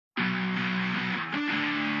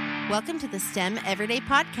Welcome to the STEM Everyday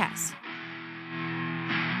Podcast,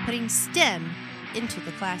 putting STEM into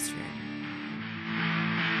the classroom.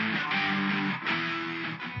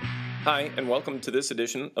 Hi, and welcome to this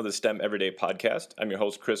edition of the STEM Everyday Podcast. I'm your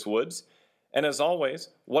host, Chris Woods. And as always,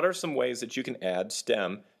 what are some ways that you can add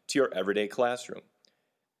STEM to your everyday classroom?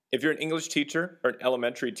 If you're an English teacher or an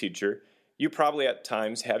elementary teacher, you probably at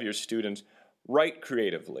times have your students write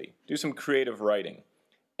creatively, do some creative writing.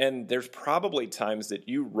 And there's probably times that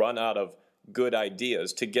you run out of good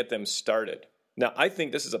ideas to get them started. Now, I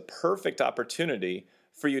think this is a perfect opportunity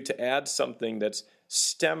for you to add something that's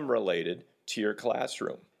STEM related to your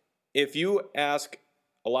classroom. If you ask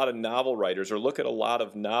a lot of novel writers or look at a lot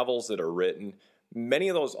of novels that are written, many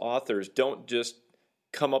of those authors don't just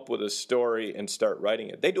come up with a story and start writing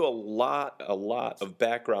it. They do a lot of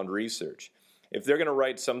background research. If they're going to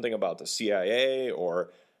write something about the CIA or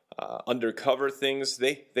undercover things,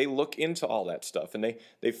 they look into all that stuff and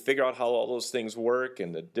they figure out how all those things work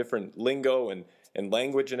and the different lingo and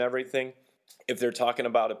language and everything. If they're talking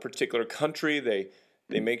about a particular country, they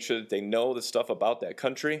make sure that they know the stuff about that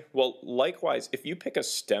country. Well, likewise, if you pick a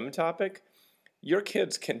STEM topic, your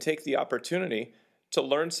kids can take the opportunity to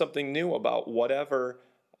learn something new about whatever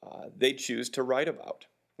they choose to write about.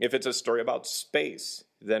 If it's a story about space,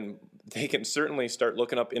 then they can certainly start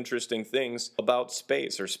looking up interesting things about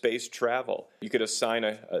space or space travel. You could assign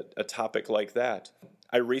a topic like that.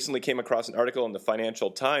 I recently came across an article in the Financial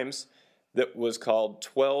Times that was called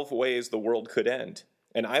 12 Ways the World Could End.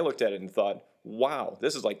 And I looked at it and thought, wow,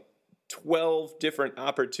 this is like 12 different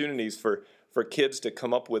opportunities for kids to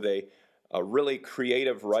come up with a really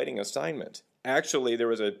creative writing assignment. Actually, there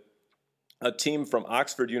was a team from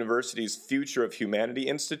Oxford University's Future of Humanity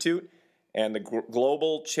Institute and the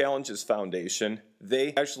Global Challenges Foundation.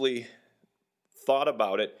 They actually thought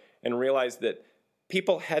about it and realized that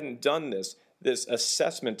people hadn't done this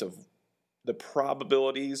assessment of the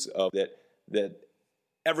probabilities of that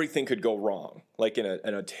everything could go wrong, like in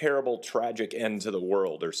a terrible, tragic end to the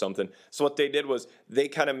world or something. So what they did was they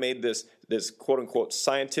kind of made this quote-unquote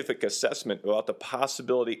scientific assessment about the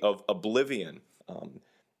possibility of oblivion.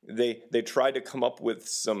 They tried to come up with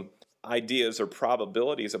some ideas or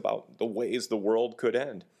probabilities about the ways the world could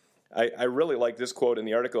end. I really like this quote in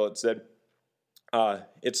the article. It said,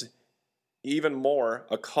 it's even more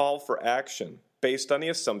a call for action based on the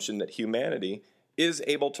assumption that humanity is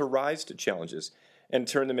able to rise to challenges and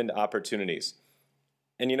turn them into opportunities.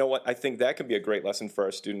 And you know what? I think that could be a great lesson for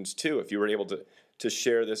our students too. If you were able to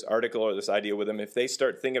share this article or this idea with them, if they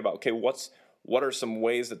start thinking about, okay, what are some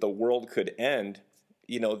ways that the world could end?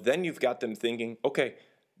 Then you've got them thinking, okay,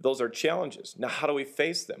 those are challenges. Now, how do we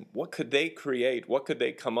face them? What could they create? What could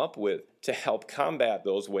they come up with to help combat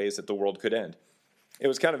those ways that the world could end? It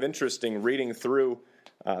was kind of interesting reading through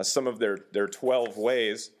some of their 12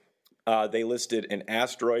 ways. They listed an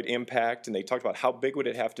asteroid impact, and they talked about how big would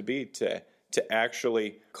it have to be to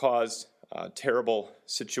actually cause a terrible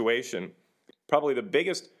situation. Probably the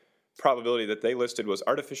biggest probability that they listed was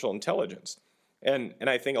artificial intelligence. And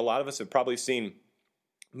I think a lot of us have probably seen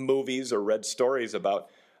movies or read stories about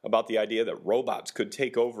the idea that robots could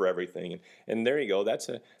take over everything. And there you go. That's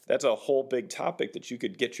a whole big topic that you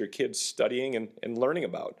could get your kids studying and learning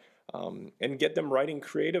about. And get them writing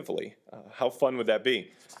creatively. How fun would that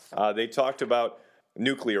be? They talked about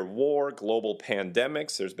nuclear war, global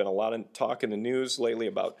pandemics. There's been a lot of talk in the news lately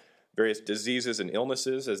about various diseases and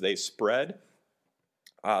illnesses as they spread.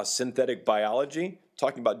 Synthetic biology,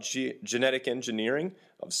 talking about genetic engineering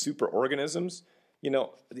of superorganisms.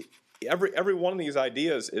 Every one of these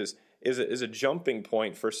ideas is a jumping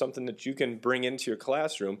point for something that you can bring into your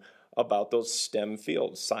classroom about those STEM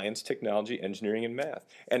fields, science, technology, engineering, and math.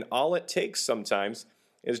 And all it takes sometimes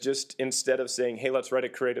is just, instead of saying, hey, let's write a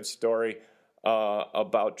creative story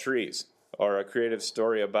about trees or a creative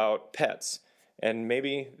story about pets, and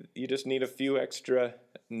maybe you just need a few extra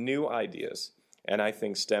new ideas. And I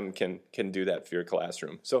think STEM can do that for your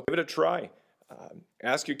classroom. So give it a try.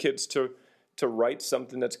 Ask your kids to write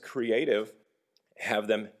something that's creative. Have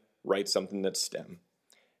them write something that's STEM.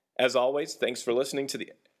 As always, thanks for listening to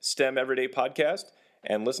the STEM Everyday Podcast,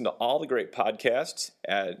 and listen to all the great podcasts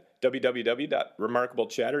at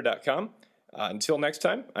www.remarkablechatter.com. Until next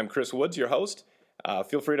time, I'm Chris Woods, your host.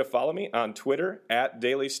 Feel free to follow me on Twitter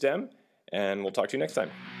 @DailySTEM, and we'll talk to you next time.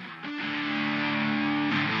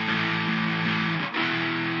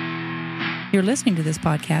 You're listening to this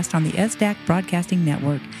podcast on the SDAC Broadcasting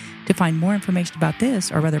Network. To find more information about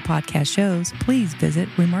this or other podcast shows, please visit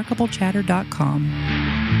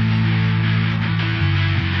remarkablechatter.com.